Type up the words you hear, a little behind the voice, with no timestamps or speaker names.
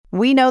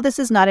We know this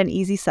is not an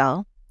easy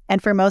sell,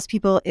 and for most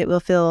people, it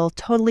will feel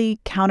totally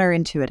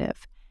counterintuitive.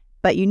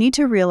 But you need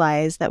to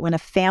realize that when a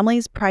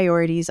family's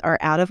priorities are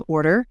out of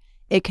order,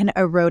 it can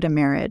erode a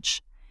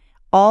marriage.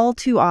 All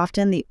too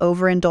often, the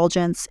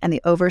overindulgence and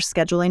the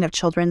overscheduling of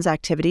children's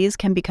activities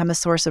can become a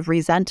source of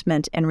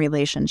resentment in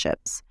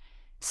relationships.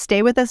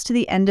 Stay with us to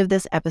the end of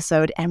this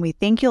episode, and we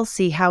think you'll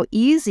see how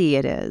easy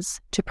it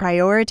is to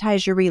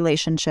prioritize your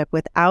relationship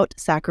without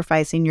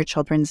sacrificing your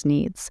children's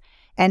needs,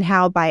 and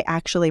how by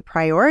actually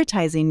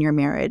prioritizing your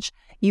marriage,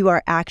 you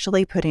are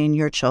actually putting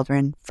your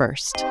children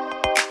first.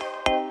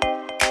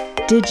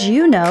 Did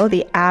you know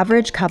the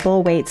average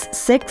couple waits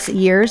 6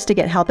 years to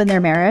get help in their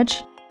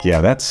marriage?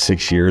 Yeah, that's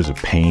 6 years of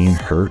pain,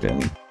 hurt,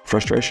 and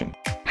frustration.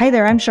 Hi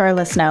there, I'm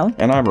Charla Snow.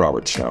 And I'm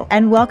Robert Snow.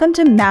 And welcome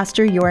to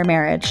Master Your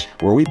Marriage,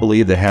 where we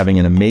believe that having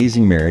an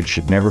amazing marriage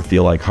should never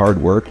feel like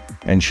hard work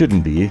and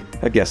shouldn't be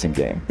a guessing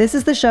game. This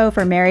is the show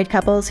for married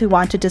couples who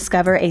want to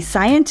discover a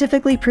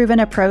scientifically proven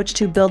approach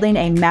to building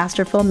a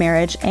masterful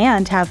marriage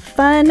and have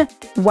fun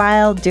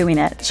while doing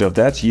it. So if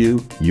that's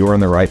you, you're in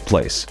the right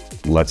place.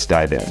 Let's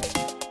dive in.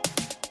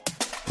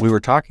 We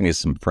were talking to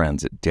some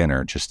friends at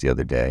dinner just the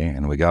other day,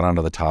 and we got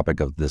onto the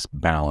topic of this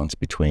balance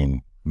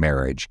between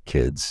marriage,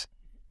 kids,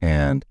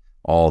 and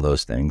all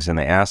those things. And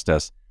they asked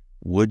us,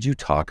 would you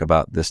talk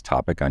about this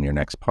topic on your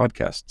next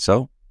podcast?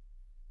 So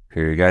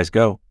here you guys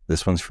go.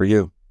 This one's for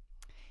you.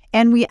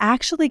 And we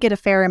actually get a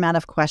fair amount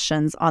of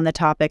questions on the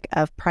topic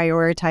of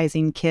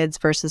prioritizing kids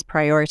versus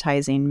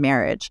prioritizing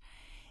marriage.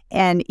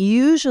 And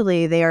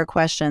usually they are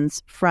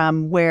questions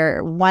from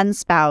where one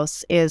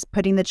spouse is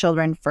putting the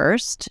children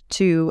first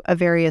to a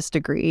various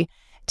degree.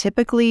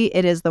 Typically,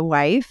 it is the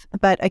wife,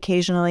 but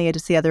occasionally it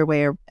is the other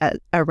way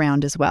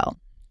around as well.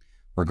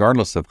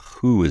 Regardless of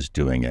who is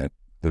doing it,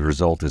 the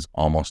result is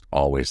almost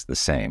always the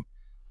same.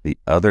 The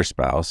other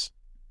spouse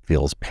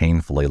feels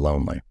painfully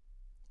lonely,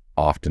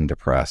 often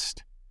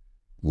depressed,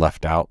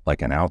 left out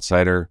like an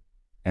outsider,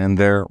 and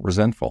they're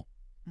resentful.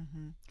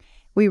 Mm-hmm.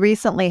 We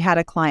recently had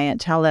a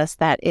client tell us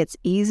that it's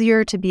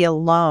easier to be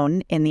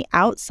alone in the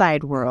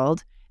outside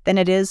world than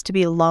it is to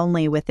be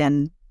lonely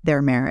within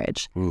their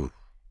marriage. Ooh.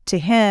 To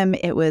him,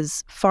 it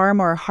was far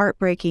more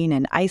heartbreaking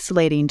and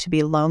isolating to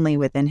be lonely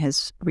within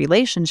his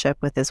relationship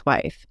with his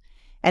wife.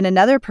 And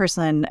another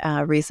person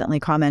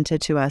recently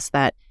commented to us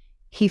that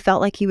he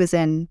felt like he was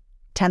in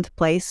 10th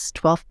place,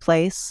 12th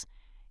place,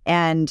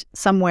 and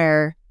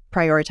somewhere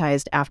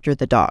prioritized after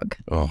the dog,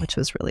 which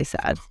was really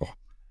sad.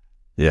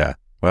 Yeah,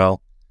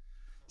 well,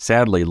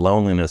 sadly,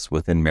 loneliness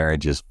within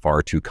marriage is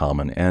far too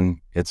common, and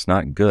it's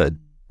not good,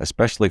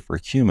 especially for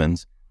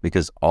humans,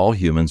 because all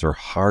humans are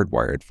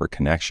hardwired for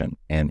connection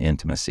and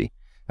intimacy.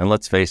 And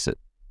let's face it,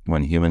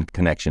 when human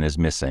connection is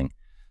missing,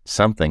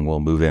 something will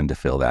move in to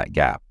fill that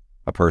gap.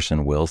 A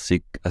person will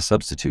seek a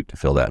substitute to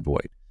fill that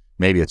void.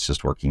 Maybe it's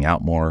just working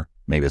out more.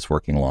 Maybe it's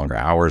working longer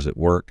hours at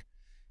work.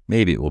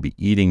 Maybe it will be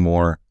eating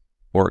more,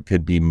 or it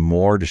could be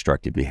more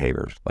destructive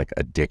behaviors like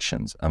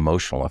addictions,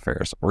 emotional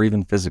affairs, or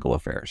even physical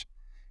affairs.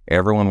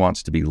 Everyone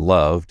wants to be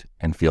loved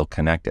and feel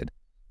connected.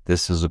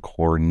 This is a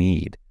core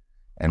need.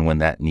 And when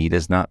that need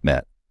is not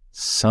met,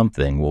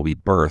 something will be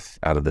birthed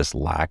out of this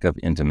lack of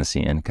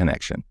intimacy and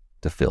connection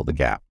to fill the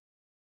gap.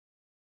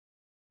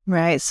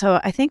 Right.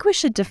 So I think we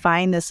should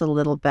define this a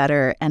little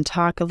better and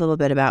talk a little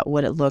bit about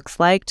what it looks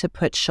like to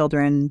put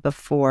children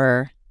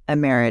before a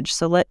marriage.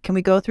 So can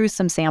we go through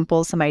some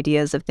samples, some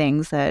ideas of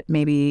things that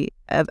maybe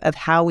of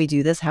how we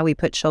do this, how we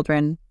put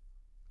children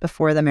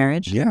before the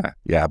marriage? Yeah.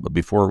 But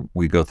before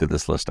we go through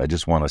this list, I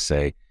just want to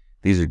say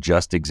these are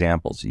just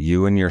examples.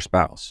 You and your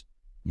spouse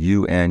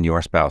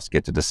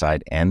get to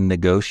decide and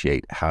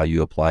negotiate how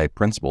you apply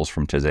principles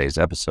from today's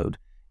episode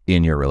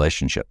in your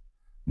relationship.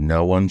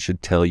 No one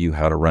should tell you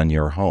how to run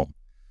your home.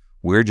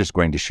 We're just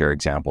going to share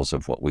examples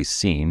of what we've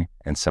seen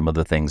and some of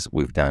the things that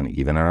we've done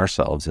even in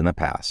ourselves in the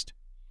past.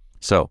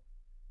 So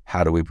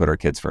how do we put our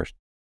kids first?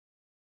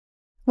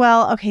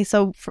 Well, okay.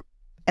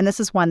 And this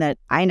is one that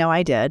I know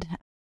I did.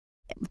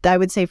 I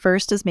would say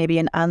first is maybe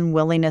an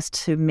unwillingness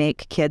to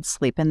make kids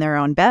sleep in their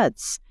own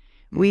beds.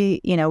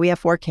 We have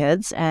 4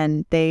 kids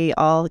and they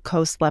all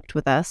co-slept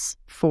with us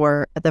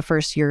for the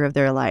first year of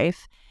their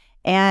life.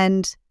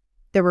 And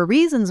there were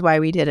reasons why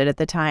we did it at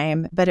the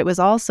time, but it was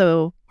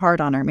also hard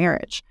on our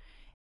marriage.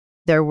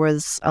 There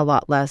was a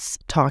lot less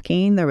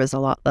talking. There was a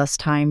lot less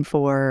time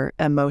for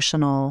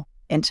emotional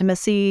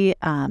intimacy.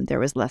 There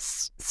was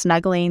less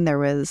snuggling. There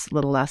was a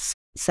little less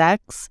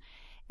sex.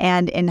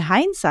 And in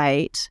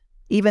hindsight,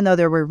 even though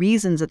there were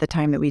reasons at the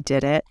time that we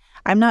did it,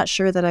 I'm not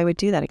sure that I would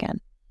do that again.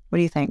 What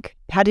do you think?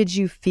 How did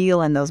you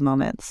feel in those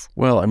moments?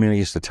 Well, I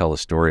used to tell a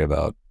story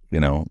about,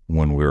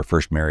 when we were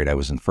first married, I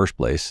was in first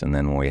place. And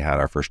then when we had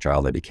our first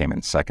child, I became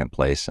in second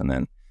place.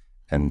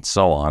 And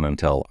so on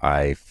until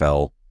I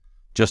fell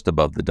just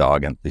above the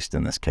dog, at least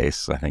in this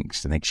case. I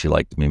think she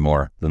liked me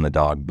more than the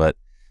dog. But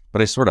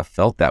I sort of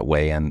felt that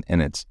way. And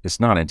it's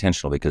not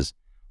intentional, because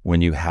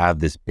when you have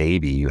this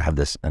baby, you have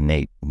this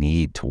innate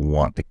need to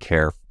want to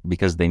care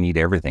because they need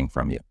everything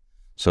from you.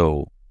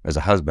 So as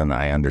a husband,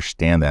 I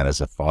understand that. As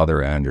a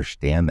father, I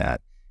understand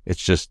that.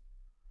 It's just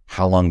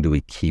how long do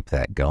we keep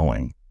that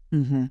going?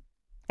 Mm-hmm.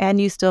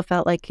 And you still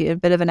felt like a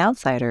bit of an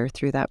outsider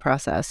through that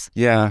process.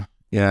 Yeah.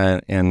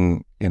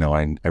 And,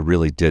 I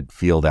really did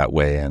feel that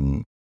way.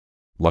 And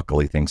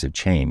luckily things have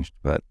changed.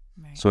 But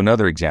Right. so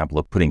another example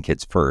of putting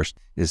kids first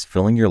is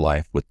filling your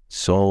life with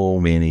so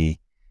many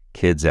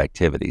kids'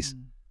 activities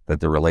that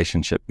the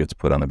relationship gets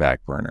put on the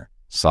back burner.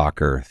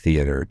 Soccer,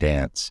 theater,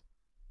 dance,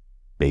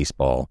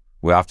 baseball.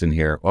 We often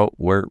hear, "Oh,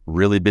 we're a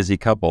really busy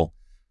couple.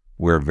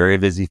 We're a very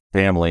busy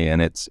family,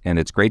 and it's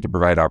great to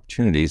provide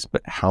opportunities,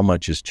 but how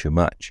much is too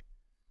much?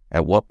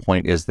 At what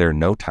point is there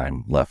no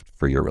time left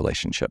for your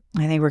relationship?"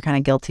 I think we're kind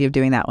of guilty of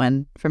doing that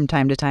one from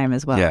time to time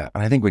as well. Yeah,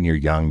 and I think when you're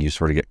young, you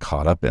sort of get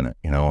caught up in it.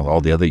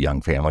 All the other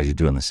young families are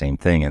doing the same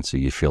thing, and so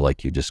you feel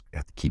like you just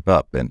have to keep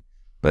up.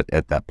 But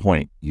at that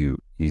point, you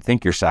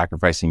think you're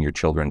sacrificing your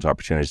children's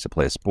opportunities to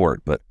play a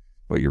sport, but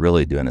what you're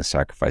really doing is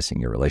sacrificing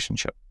your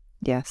relationship.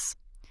 Yes.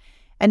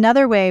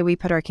 Another way we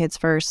put our kids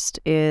first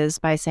is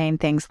by saying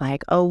things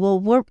like, "Oh,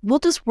 well, we'll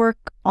just work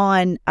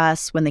on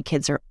us when the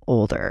kids are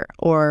older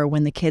or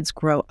when the kids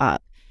grow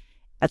up."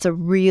 That's a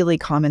really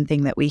common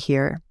thing that we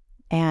hear.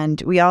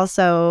 And we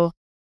also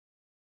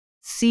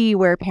see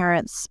where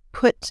parents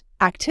put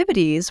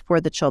activities for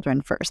the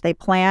children first. They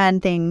plan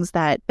things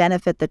that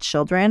benefit the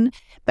children,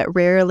 but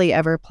rarely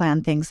ever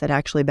plan things that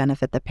actually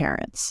benefit the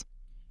parents.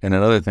 And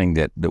another thing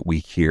that we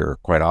hear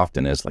quite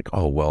often is like,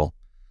 "Oh, well,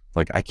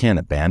 like I can't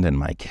abandon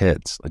my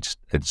kids." I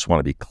just want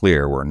to be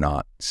clear. We're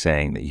not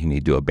saying that you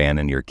need to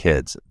abandon your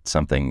kids. It's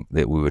something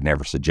that we would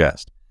never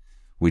suggest.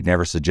 We'd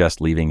never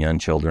suggest leaving young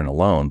children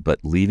alone, but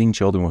leaving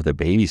children with a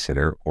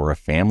babysitter or a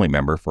family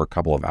member for a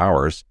couple of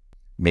hours,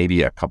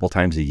 maybe a couple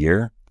times a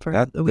year.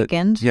 For the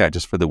weekend?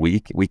 Just for the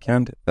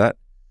weekend.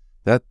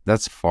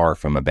 That's far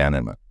from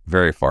abandonment,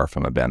 very far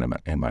from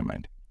abandonment in my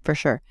mind. For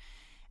sure.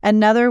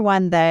 Another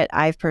one that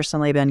I've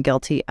personally been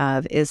guilty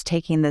of is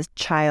taking the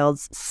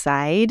child's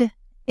side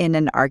in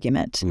an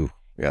argument. Ooh,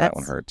 yeah, that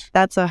one hurts.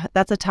 That's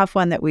a tough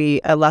one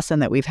a lesson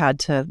that we've had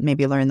to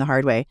maybe learn the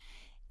hard way.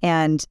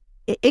 And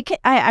it can,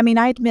 I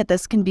admit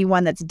this can be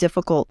one that's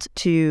difficult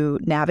to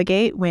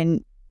navigate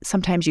when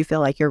sometimes you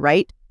feel like you're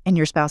right and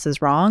your spouse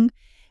is wrong.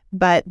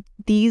 But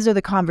these are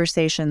the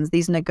conversations,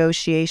 these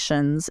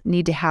negotiations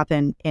need to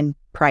happen in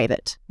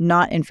private,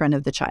 not in front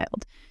of the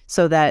child,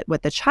 so that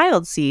what the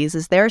child sees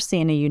is they're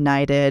seeing a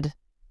united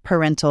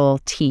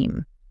parental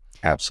team.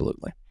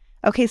 Absolutely.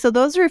 Okay, so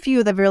those are a few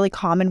of the really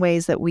common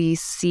ways that we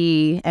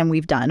see and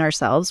we've done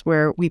ourselves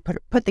where we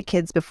put the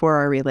kids before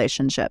our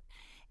relationship.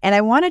 And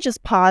I want to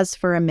just pause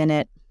for a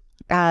minute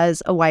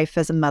as a wife,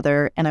 as a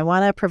mother, and I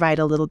want to provide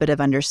a little bit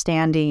of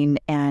understanding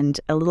and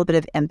a little bit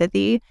of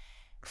empathy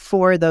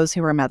for those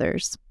who are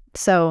mothers.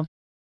 So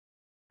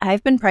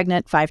I've been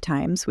pregnant 5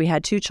 times. We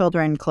had 2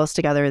 children close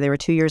together. They were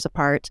 2 years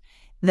apart.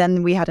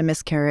 Then we had a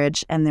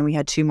miscarriage, and then we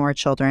had 2 more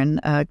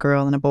children, a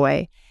girl and a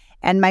boy.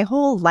 And my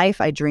whole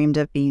life, I dreamed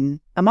of being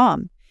a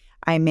mom.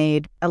 I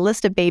made a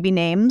list of baby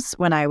names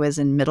when I was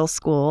in middle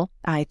school.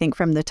 I think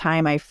from the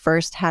time I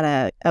first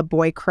had a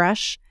boy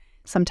crush,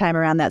 sometime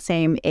around that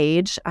same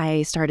age,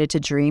 I started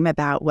to dream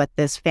about what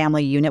this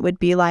family unit would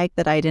be like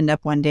that I'd end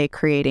up one day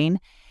creating.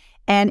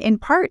 And in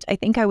part, I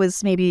think I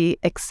was maybe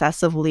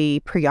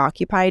excessively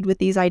preoccupied with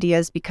these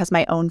ideas because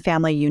my own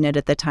family unit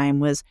at the time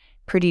was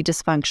pretty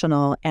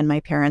dysfunctional and my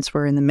parents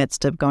were in the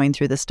midst of going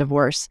through this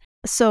divorce.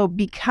 So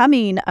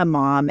becoming a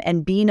mom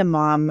and being a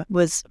mom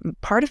was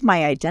part of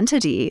my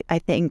identity, I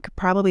think,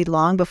 probably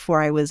long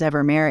before I was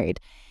ever married.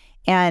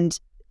 And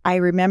I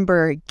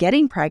remember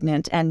getting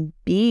pregnant and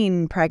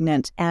being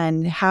pregnant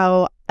and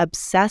how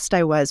obsessed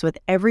I was with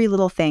every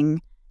little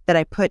thing that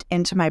I put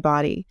into my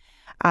body.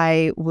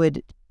 I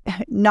would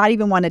not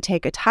even want to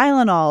take a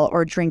Tylenol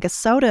or drink a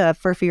soda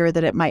for fear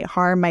that it might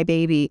harm my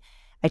baby.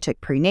 I took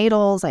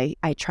prenatals.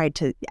 I tried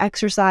to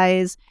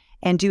exercise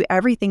and do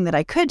everything that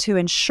I could to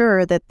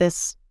ensure that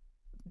this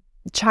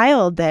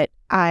child that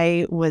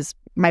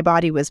my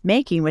body was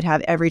making would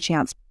have every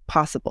chance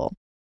possible.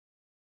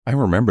 I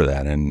remember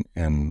that, and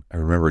I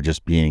remember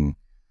just being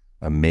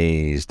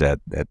amazed at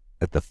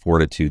the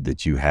fortitude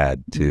that you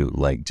had to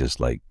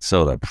just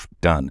soda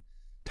done,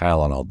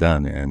 Tylenol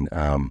done, and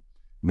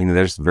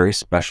there's very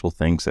special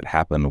things that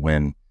happen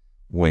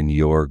when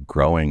you're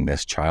growing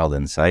this child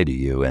inside of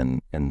you,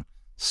 and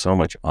so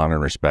much honor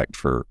and respect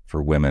for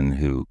women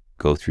who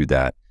go through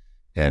that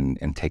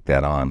and take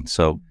that on.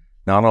 So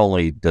not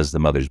only does the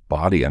mother's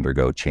body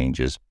undergo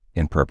changes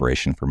in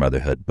preparation for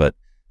motherhood, but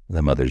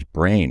the mother's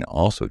brain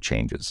also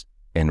changes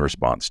in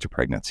response to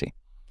pregnancy.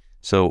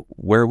 So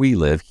where we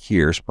live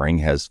here, spring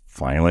has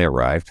finally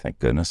arrived. Thank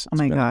goodness. Oh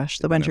my gosh,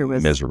 the winter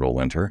was miserable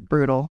winter.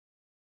 Brutal.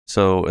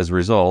 So as a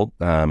result,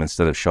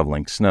 instead of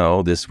shoveling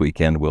snow, this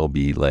weekend we'll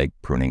be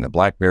pruning the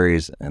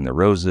blackberries and the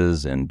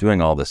roses and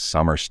doing all this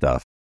summer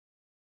stuff,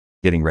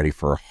 getting ready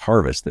for a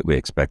harvest that we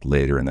expect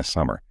later in the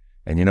summer.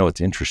 And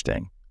it's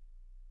interesting.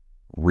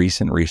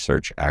 Recent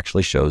research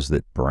actually shows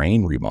that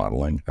brain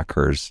remodeling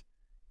occurs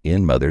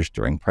in mothers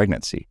during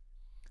pregnancy.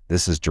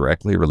 This is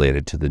directly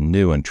related to the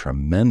new and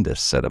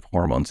tremendous set of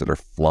hormones that are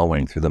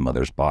flowing through the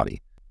mother's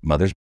body.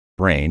 Mother's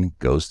brain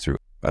goes through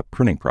a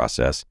pruning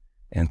process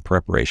and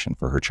preparation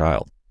for her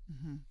child.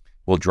 Mm-hmm.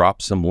 We'll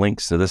drop some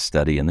links to this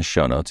study in the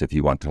show notes if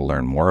you want to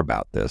learn more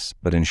about this.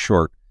 But in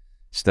short,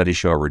 studies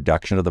show a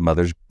reduction of the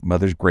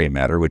mother's gray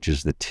matter, which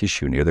is the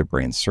tissue near the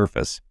brain's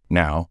surface.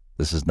 Now,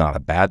 this is not a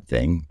bad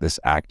thing. This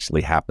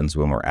actually happens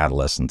when we're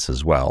adolescents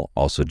as well,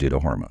 also due to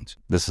hormones.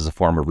 This is a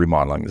form of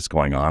remodeling that's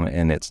going on,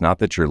 and it's not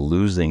that you're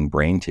losing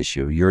brain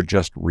tissue, you're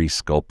just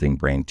resculpting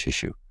brain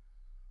tissue.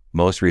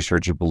 Most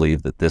researchers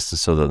believe that this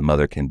is so that the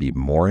mother can be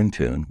more in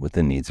tune with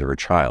the needs of her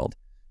child.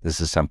 This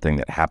is something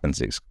that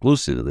happens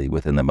exclusively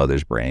within the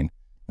mother's brain,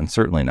 and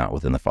certainly not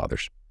within the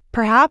father's.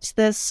 Perhaps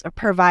this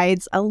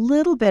provides a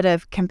little bit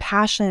of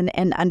compassion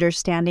and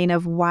understanding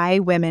of why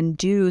women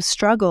do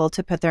struggle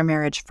to put their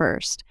marriage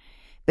first.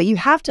 But you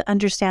have to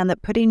understand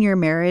that putting your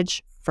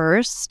marriage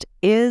first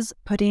is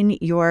putting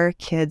your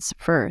kids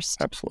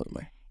first.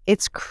 Absolutely.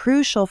 It's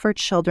crucial for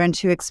children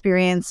to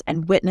experience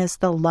and witness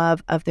the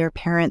love of their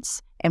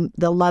parents and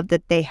the love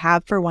that they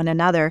have for one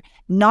another,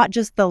 not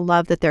just the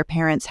love that their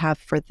parents have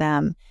for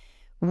them.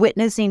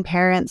 Witnessing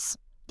parents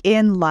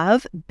in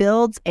love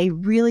builds a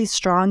really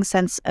strong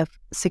sense of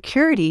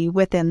security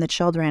within the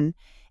children,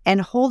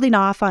 and holding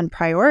off on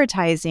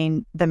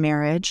prioritizing the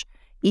marriage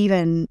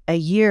even a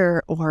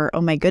year or,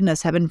 oh my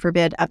goodness, heaven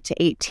forbid, up to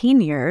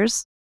 18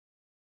 years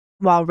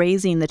while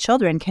raising the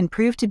children can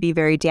prove to be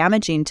very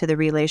damaging to the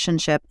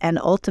relationship and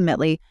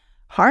ultimately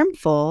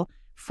harmful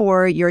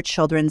for your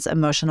children's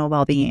emotional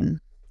well-being.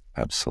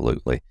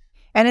 Absolutely.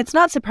 And it's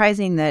not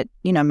surprising that,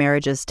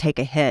 marriages take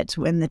a hit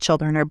when the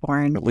children are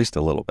born. At least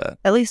a little bit.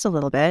 At least a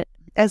little bit.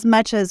 As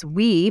much as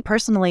we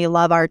personally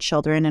love our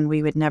children and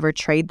we would never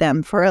trade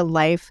them for a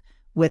life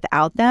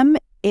without them,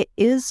 it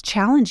is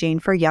challenging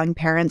for young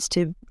parents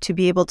to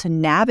be able to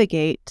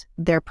navigate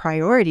their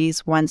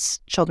priorities once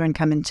children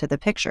come into the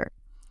picture.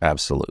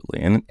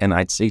 Absolutely. And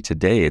I'd say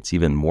today it's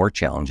even more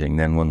challenging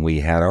than when we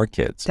had our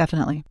kids.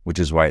 Definitely. Which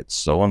is why it's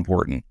so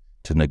important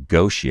to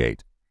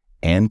negotiate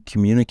and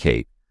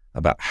communicate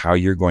about how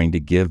you're going to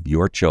give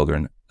your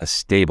children a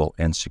stable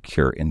and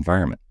secure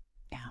environment.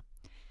 Yeah.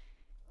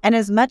 And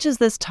as much as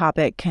this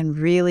topic can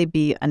really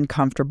be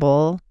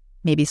uncomfortable,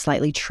 maybe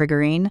slightly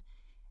triggering,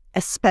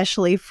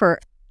 especially for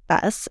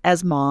us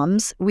as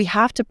moms, we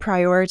have to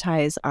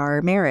prioritize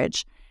our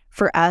marriage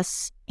for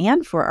us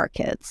and for our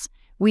kids.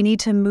 We need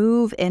to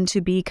move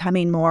into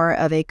becoming more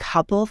of a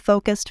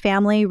couple-focused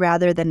family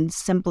rather than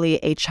simply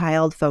a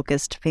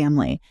child-focused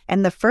family.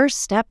 And the first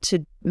step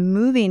to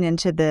moving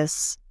into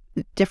this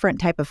different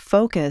type of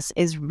focus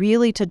is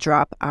really to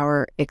drop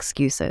our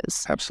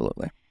excuses.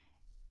 Absolutely.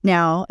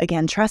 Now,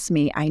 again, trust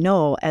me, I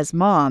know as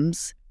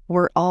moms,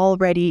 we're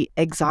already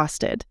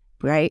exhausted,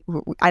 right?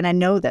 And I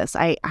know this.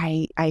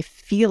 I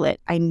feel it.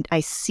 I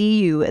see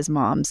you as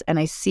moms, and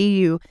I see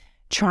you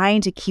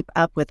trying to keep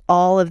up with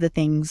all of the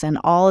things and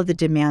all of the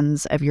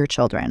demands of your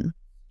children.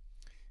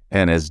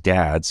 And as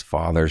dads,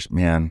 fathers,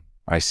 man,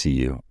 I see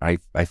you. I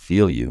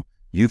feel you.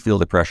 You feel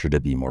the pressure to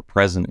be more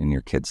present in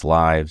your kids'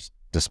 lives,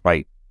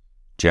 despite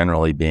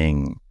generally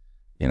being,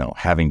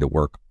 having to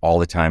work all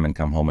the time and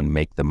come home and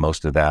make the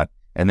most of that.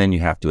 And then you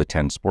have to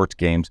attend sports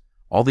games,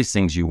 all these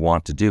things you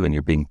want to do, and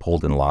you're being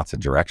pulled in lots of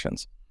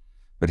directions.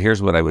 But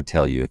here's what I would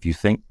tell you. If you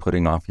think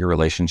putting off your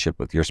relationship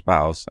with your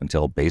spouse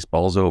until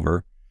baseball's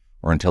over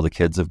or until the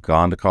kids have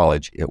gone to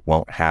college, it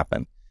won't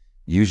happen.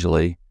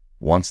 Usually,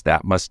 once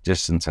that much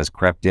distance has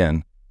crept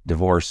in,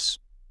 divorce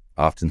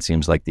often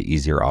seems like the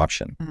easier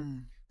option.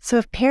 So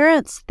if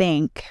parents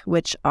think,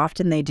 which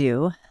often they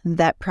do,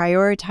 that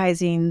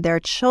prioritizing their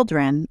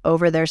children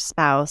over their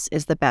spouse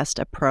is the best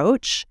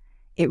approach,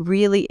 it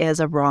really is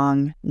a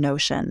wrong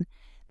notion.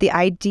 The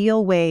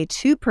ideal way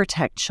to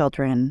protect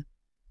children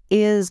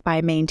is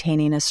by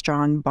maintaining a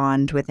strong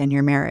bond within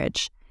your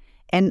marriage.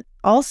 And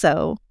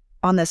also,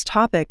 on this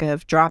topic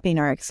of dropping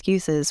our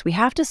excuses, we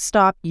have to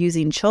stop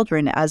using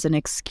children as an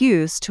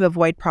excuse to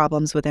avoid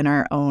problems within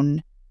our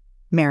own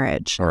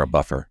marriage. Or a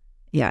buffer.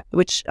 Yeah,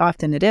 which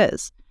often it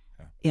is.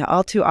 Yeah,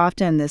 all too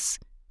often this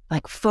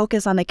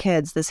focus on the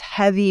kids, this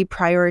heavy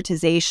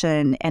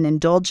prioritization and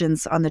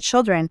indulgence on the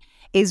children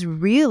is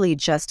really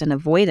just an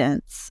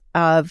avoidance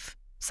of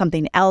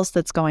something else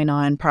that's going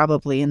on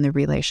probably in the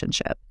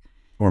relationship.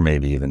 Or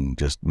maybe even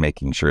just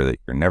making sure that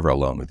you're never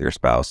alone with your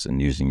spouse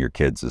and using your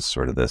kids as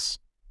sort of this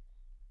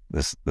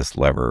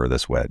lever or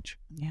this wedge.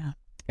 Yeah.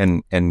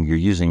 And you're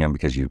using them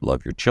because you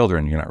love your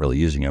children. You're not really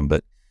using them,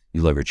 but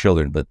you love your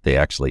children, but they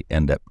actually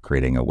end up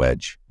creating a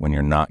wedge when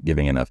you're not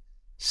giving enough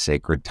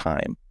sacred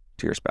time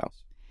to your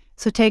spouse.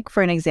 So take,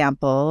 for an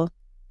example,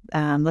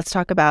 let's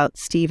talk about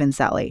Steve and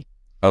Sally.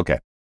 Okay.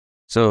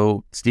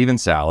 So Steve and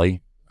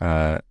Sally,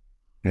 they're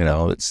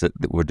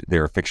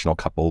a fictional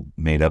couple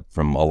made up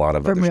from a lot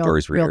of other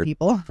stories we heard.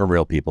 From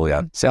real people,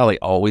 yeah. Sally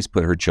always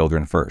put her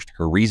children first.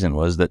 Her reason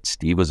was that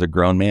Steve was a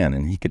grown man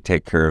and he could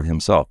take care of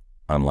himself,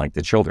 unlike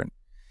the children.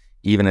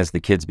 Even as the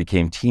kids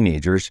became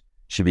teenagers,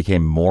 she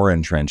became more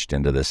entrenched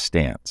into this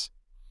stance.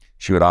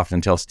 She would often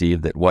tell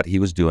Steve that what he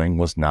was doing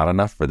was not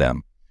enough for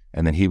them,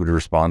 and then he would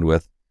respond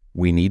with,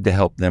 "We need to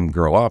help them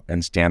grow up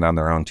and stand on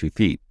their own 2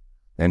 feet."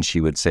 Then she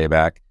would say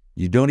back,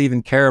 You don't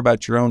even care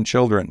about your own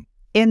children.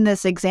 In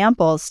this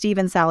example, Steve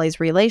and Sally's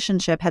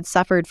relationship had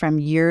suffered from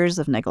years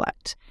of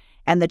neglect,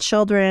 and the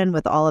children,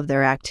 with all of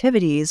their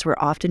activities,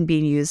 were often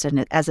being used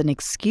as an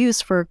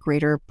excuse for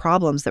greater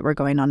problems that were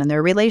going on in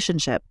their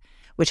relationship,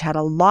 which had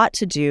a lot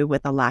to do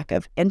with a lack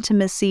of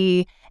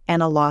intimacy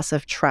and a loss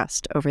of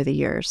trust over the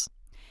years.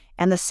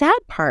 And the sad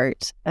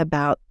part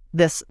about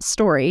this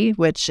story,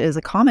 which is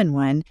a common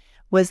one,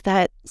 was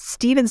that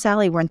Steve and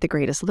Sally weren't the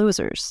greatest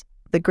losers.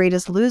 The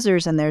greatest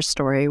losers in their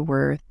story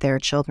were their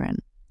children.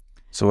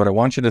 So what I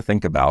want you to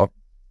think about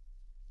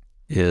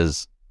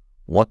is,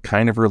 what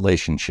kind of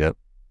relationship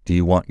do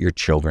you want your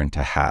children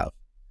to have?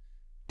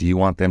 Do you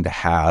want them to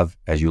have,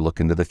 as you look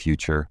into the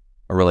future,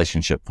 a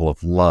relationship full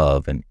of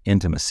love and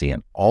intimacy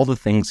and all the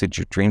things that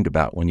you dreamed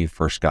about when you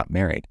first got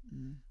married?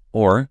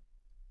 Or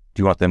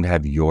do you want them to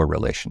have your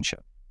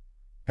relationship?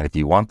 And if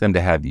you want them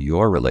to have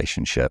your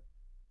relationship,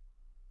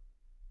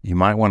 you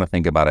might want to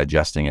think about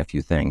adjusting a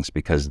few things,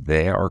 because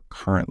they are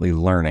currently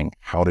learning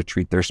how to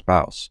treat their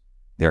spouse.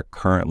 They're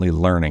currently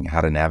learning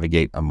how to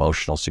navigate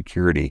emotional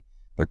security.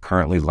 They're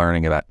currently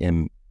learning about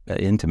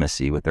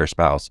intimacy with their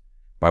spouse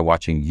by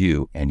watching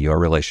you and your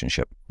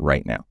relationship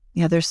right now.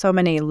 Yeah, there's so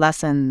many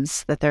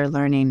lessons that they're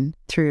learning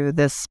through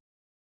this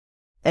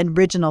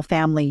original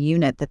family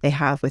unit that they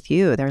have with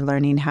you. They're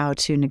learning how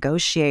to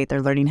negotiate.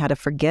 They're learning how to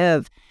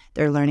forgive.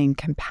 They're learning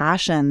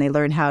compassion. They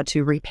learn how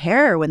to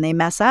repair when they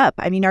mess up.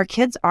 I mean, our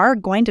kids are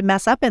going to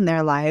mess up in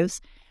their lives.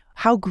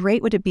 How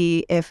great would it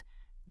be if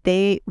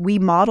we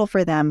model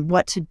for them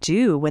what to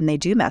do when they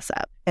do mess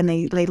up? And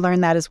they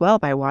learn that as well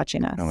by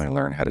watching us. And they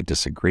learn how to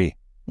disagree.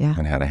 Yeah.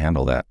 And how to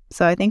handle that.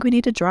 So I think we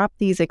need to drop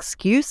these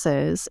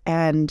excuses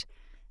and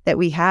that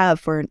we have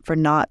for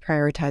not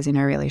prioritizing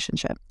our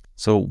relationship.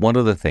 So one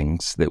of the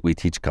things that we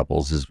teach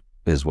couples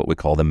is what we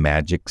call the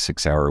magic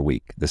 6-hour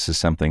week. This is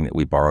something that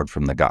we borrowed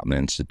from the Gottman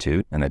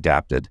Institute and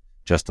adapted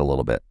just a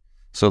little bit.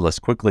 So let's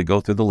quickly go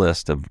through the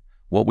list of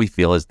what we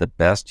feel is the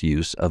best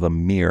use of a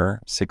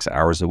mere 6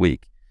 hours a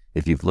week.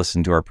 If you've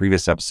listened to our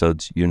previous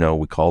episodes, you know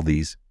we call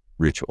these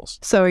rituals.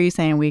 So are you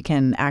saying we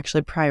can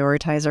actually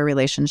prioritize our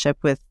relationship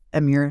with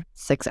a mere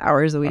 6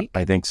 hours a week?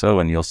 I think so.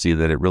 And you'll see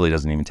that it really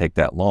doesn't even take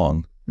that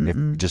long. If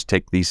you just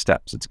take these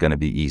steps, it's going to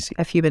be easy.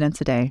 A few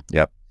minutes a day.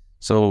 Yep.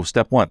 So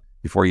step one,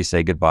 before you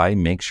say goodbye,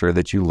 make sure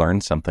that you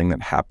learn something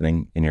that's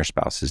happening in your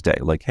spouse's day.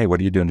 Like, hey, what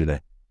are you doing today?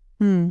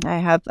 I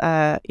have,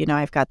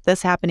 I've got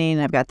this happening,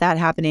 I've got that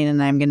happening,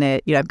 and I'm going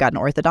to, I've got an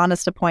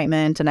orthodontist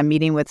appointment, and I'm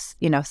meeting with,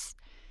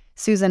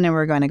 Susan, and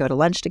we're going to go to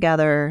lunch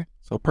together.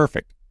 So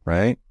perfect,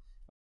 right?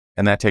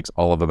 And that takes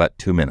all of about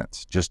 2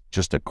 minutes,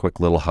 just a quick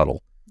little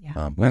huddle. Yeah.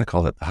 I'm going to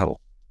call it the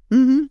huddle.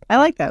 I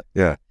like that.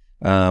 Yeah.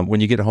 When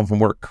you get home from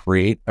work,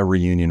 create a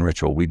reunion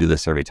ritual. We do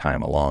this every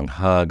time. A long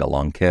hug, a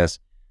long kiss.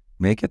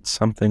 Make it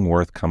something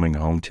worth coming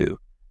home to.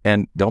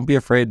 And don't be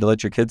afraid to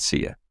let your kids see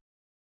you.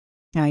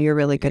 Yeah, you're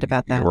really good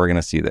about that. We're going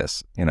to see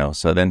this,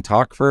 So then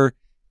talk for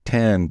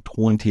 10,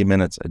 20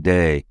 minutes a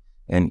day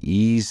and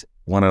ease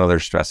one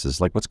another's stresses.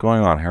 Like, what's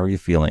going on? How are you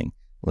feeling?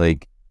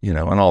 Like, and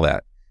all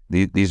that.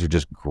 These are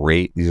just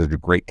great. These are the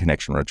great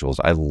connection rituals.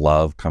 I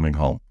love coming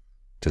home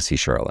to see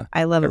Charlotte.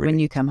 I love it when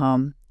you come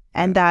home.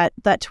 And that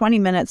 20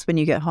 minutes when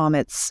you get home,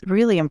 it's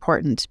really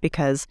important,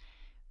 because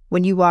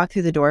when you walk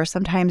through the door,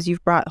 sometimes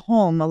you've brought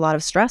home a lot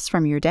of stress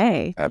from your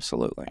day.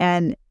 Absolutely.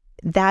 And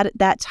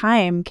that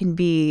time can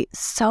be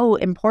so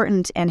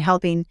important in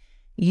helping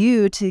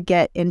you to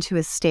get into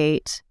a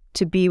state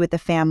to be with the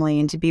family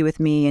and to be with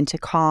me and to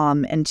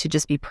calm and to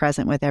just be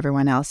present with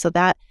everyone else. So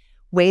that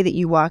way that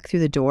you walk through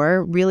the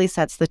door really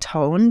sets the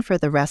tone for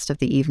the rest of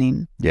the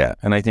evening. Yeah.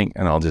 And I think,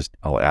 and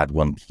I'll add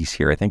one piece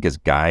here. I think as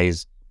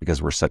guys,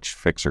 because we're such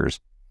fixers,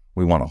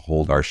 we want to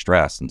hold our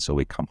stress. And so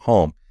we come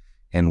home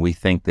and we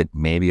think that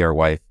maybe our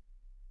wife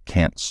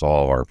can't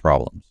solve our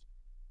problems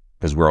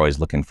because we're always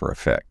looking for a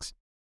fix.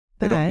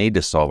 They don't need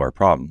to solve our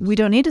problems. We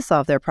don't need to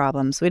solve their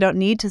problems. We don't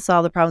need to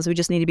solve the problems. We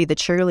just need to be the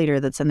cheerleader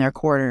that's in their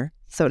corner,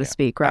 so to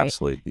speak, right?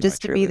 Absolutely.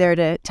 Just to be there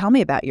to tell me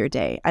about your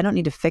day. I don't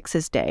need to fix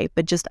his day,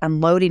 but just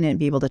unloading it and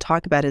be able to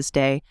talk about his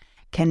day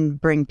can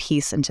bring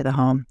peace into the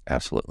home.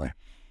 Absolutely.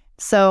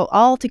 So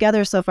all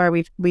together so far,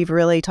 we've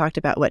really talked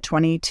about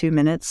 22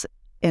 minutes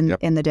in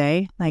the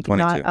day, like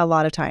 22. Not a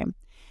lot of time.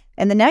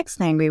 And the next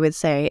thing we would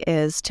say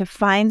is to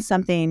find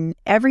something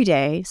every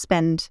day,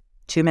 spend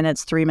 2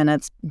 minutes, 3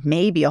 minutes,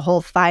 maybe a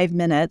whole 5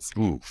 minutes,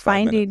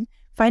 finding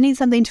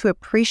something to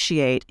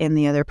appreciate in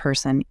the other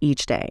person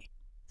each day.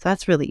 So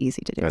that's really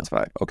easy to do. That's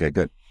 5. Okay,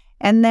 good.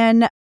 And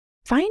then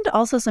find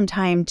also some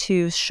time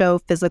to show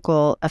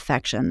physical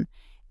affection.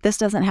 This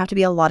doesn't have to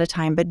be a lot of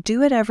time, but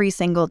do it every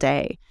single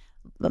day.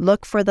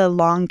 Look for the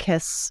long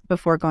kiss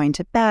before going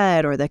to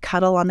bed, or the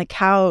cuddle on the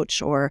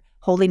couch, or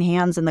holding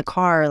hands in the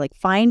car. Like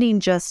finding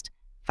just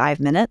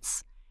 5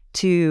 minutes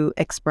to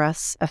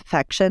express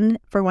affection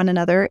for one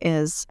another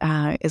is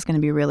going to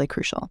be really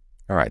crucial.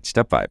 All right,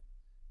 step 5,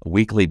 a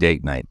weekly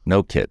date night,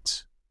 no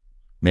kids.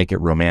 Make it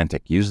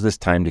romantic. Use this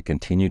time to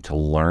continue to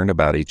learn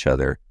about each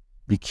other.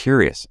 Be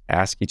curious.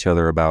 Ask each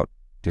other about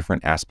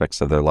different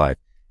aspects of their life.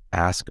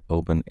 Ask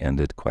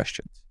open-ended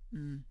questions.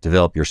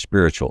 Develop your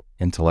spiritual,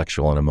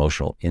 intellectual, and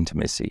emotional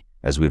intimacy,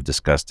 as we've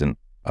discussed in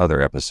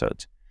other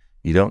episodes.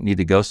 You don't need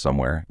to go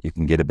somewhere. You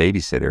can get a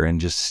babysitter and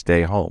just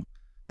stay home.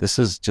 This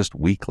is just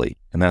weekly,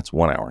 and that's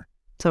 1 hour.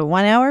 So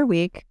 1 hour a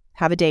week,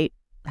 have a date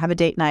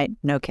night,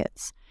 no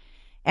kids.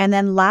 And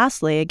then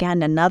lastly,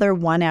 again, another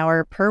 1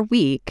 hour per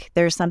week,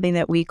 there's something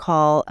that we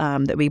call,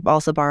 that we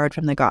also borrowed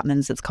from the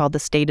Gottmans. It's called the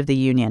State of the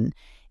Union.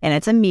 And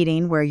it's a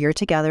meeting where you're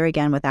together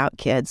again without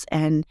kids.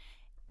 And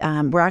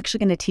we're actually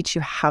going to teach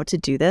you how to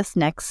do this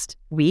next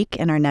week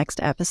in our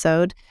next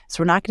episode.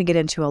 So we're not going to get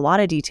into a lot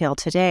of detail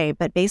today,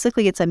 but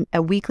basically it's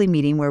a weekly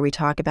meeting where we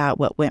talk about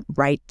what went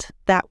right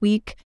that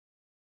week.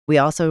 We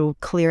also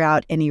clear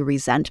out any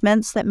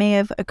resentments that may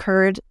have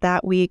occurred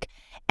that week.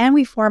 And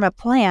we form a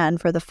plan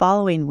for the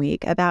following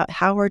week about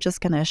how we're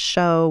just going to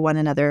show one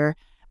another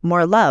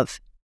more love,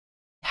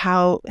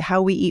 how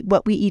we eat,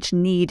 what we each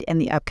need in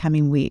the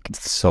upcoming week.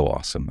 It's so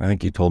awesome. I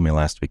think you told me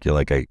last week, you're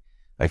like,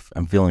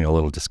 I'm feeling a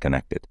little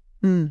disconnected.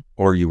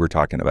 Or you were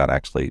talking about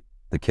actually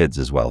the kids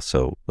as well.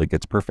 So like,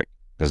 it's perfect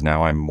because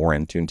now I'm more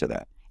in tune to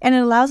that. And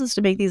it allows us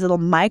to make these little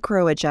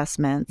micro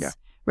adjustments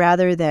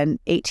rather than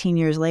 18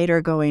 years later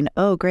going,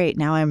 oh, great,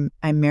 now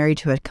I'm married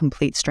to a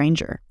complete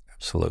stranger.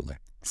 Absolutely.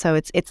 So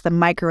it's the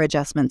micro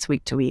adjustments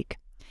week to week.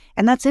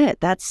 And that's it.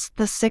 That's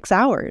the 6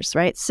 hours,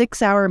 right?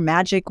 6 hour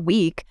magic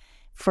week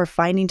for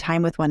finding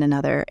time with one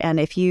another. And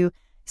if you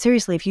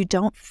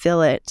don't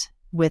fill it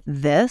with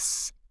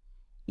this,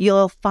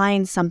 you'll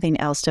find something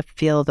else to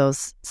fill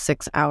those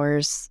 6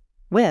 hours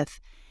with.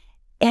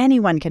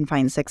 Anyone can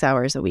find 6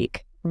 hours a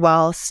week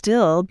while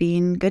still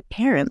being good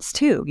parents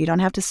too. You don't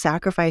have to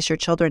sacrifice your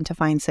children to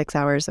find 6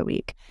 hours a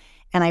week.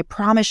 And I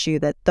promise you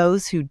that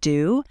those who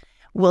do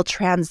will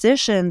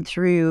transition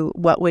through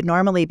what would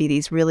normally be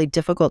these really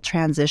difficult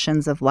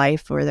transitions of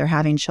life where they're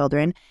having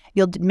children.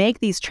 You'll make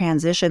these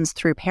transitions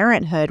through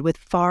parenthood with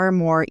far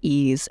more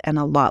ease and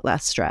a lot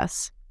less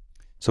stress.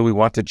 So we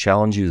want to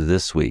challenge you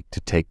this week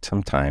to take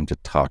some time to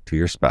talk to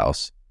your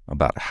spouse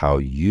about how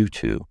you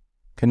two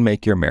can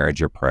make your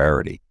marriage a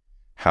priority,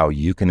 how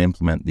you can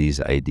implement these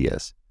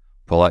ideas.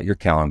 Pull out your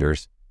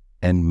calendars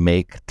and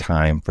make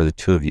time for the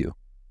two of you.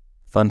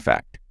 Fun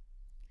fact.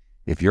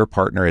 If your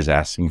partner is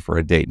asking for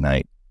a date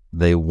night,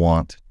 they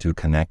want to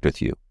connect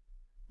with you.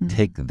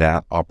 Take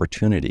that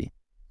opportunity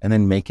and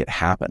then make it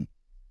happen.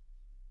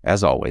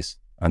 As always,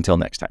 until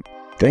next time.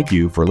 Thank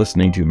you for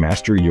listening to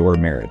Master Your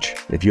Marriage.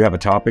 If you have a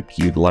topic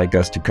you'd like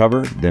us to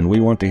cover, then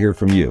we want to hear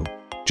from you.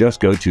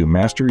 Just go to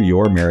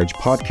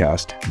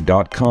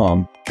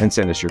masteryourmarriagepodcast.com and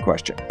send us your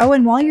question. Oh,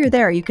 and while you're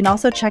there, you can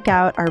also check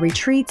out our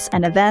retreats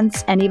and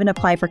events and even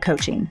apply for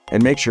coaching.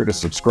 And make sure to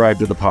subscribe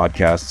to the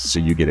podcast so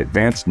you get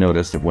advance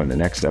notice of when the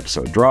next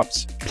episode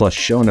drops, plus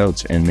show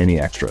notes and many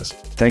extras.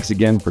 Thanks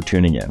again for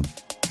tuning in.